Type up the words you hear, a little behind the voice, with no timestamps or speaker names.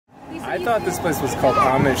I thought this place was called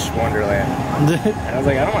Amish Wonderland. And I was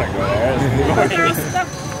like, I don't want to go there.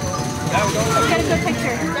 Get a good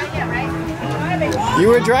picture. You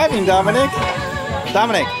were driving, Dominic.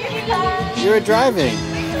 Dominic, you were driving.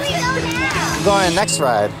 Going next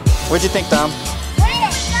ride. What'd you think, Dom? Where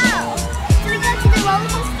did we go? Should we go to the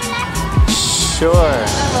roller coaster next? Sure.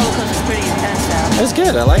 That roller coaster's pretty intense now. It's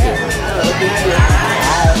good. I like it.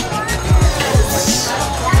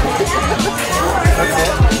 That's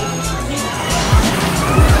it.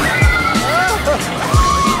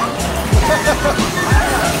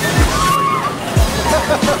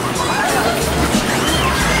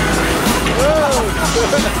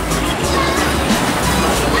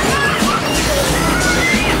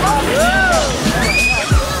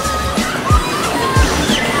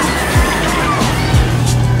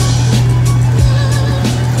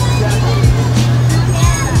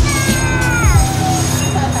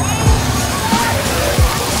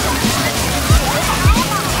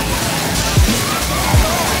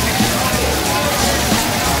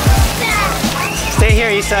 Stay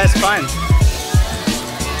here, Issa, it's fun.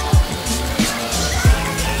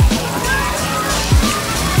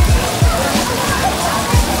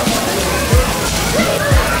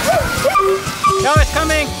 No, it's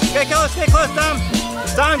coming! Get close, Dom!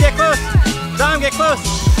 Dom, get close! Dom, get close!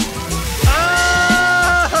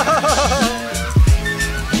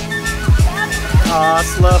 Oh,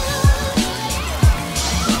 slow.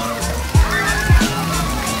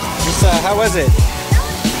 Issa, how was it?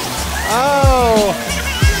 Oh!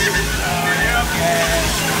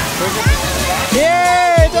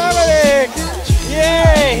 Yay, Dominic!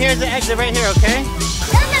 Yay! Here's the exit right here, okay?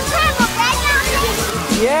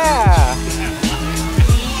 Yeah!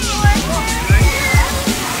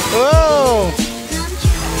 Whoa!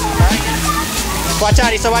 Watch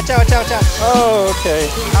out, Issa, watch out, watch out, watch out. Oh, okay.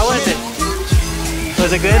 How was it?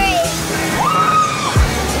 Was it good?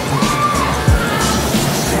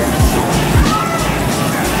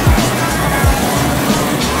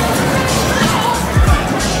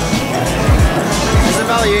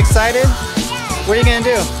 Isabel, are you excited? What are you gonna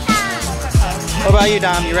do? What about you,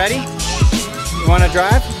 Dom? You ready? You wanna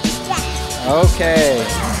drive? Yeah. Okay.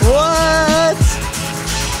 What?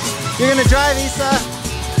 You're gonna drive, Issa?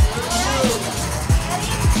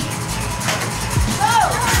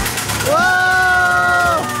 Whoa!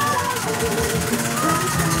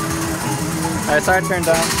 Alright, it's our turn,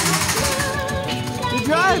 Dom. You're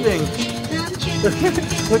driving!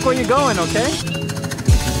 Look where you're going, okay?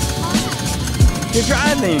 You're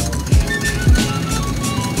driving!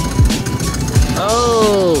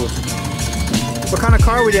 Oh! What kind of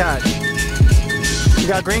car we got? You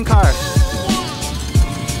got a green car.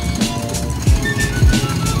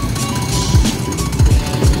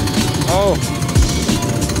 Oh!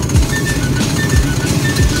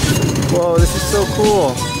 Whoa, this is so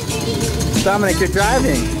cool. Dominic, you're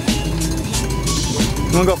driving.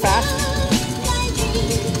 You wanna go fast?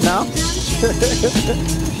 No?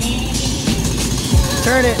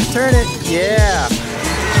 Turn it, yeah.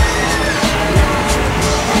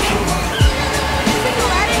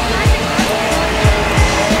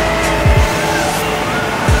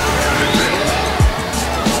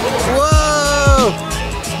 Whoa!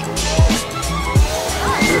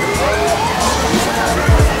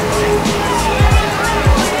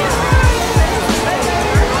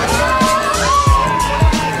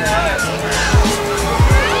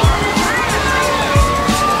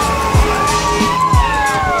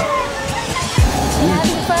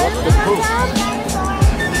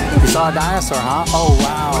 You saw a dinosaur, huh? Oh,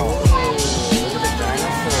 wow.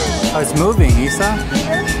 Oh, it's moving, Issa?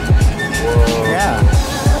 Whoa. Yeah.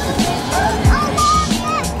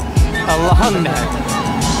 A long neck.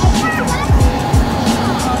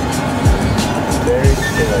 Very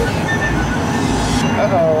chill.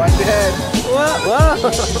 Uh-oh, watch your head. Whoa, whoa.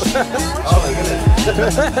 Oh my goodness.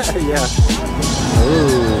 Yeah.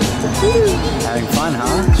 Ooh. Having fun,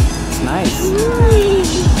 huh? It's nice.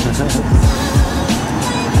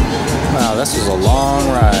 Wow, this was a long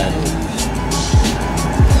ride.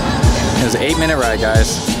 It was an 8-minute ride,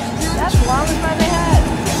 guys. That's the longest ride they had.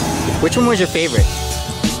 Which one was your favorite?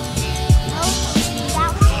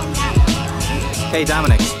 Hey,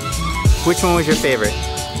 Dominic. Which one was your favorite?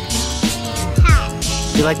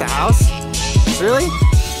 House. You like the house? Really?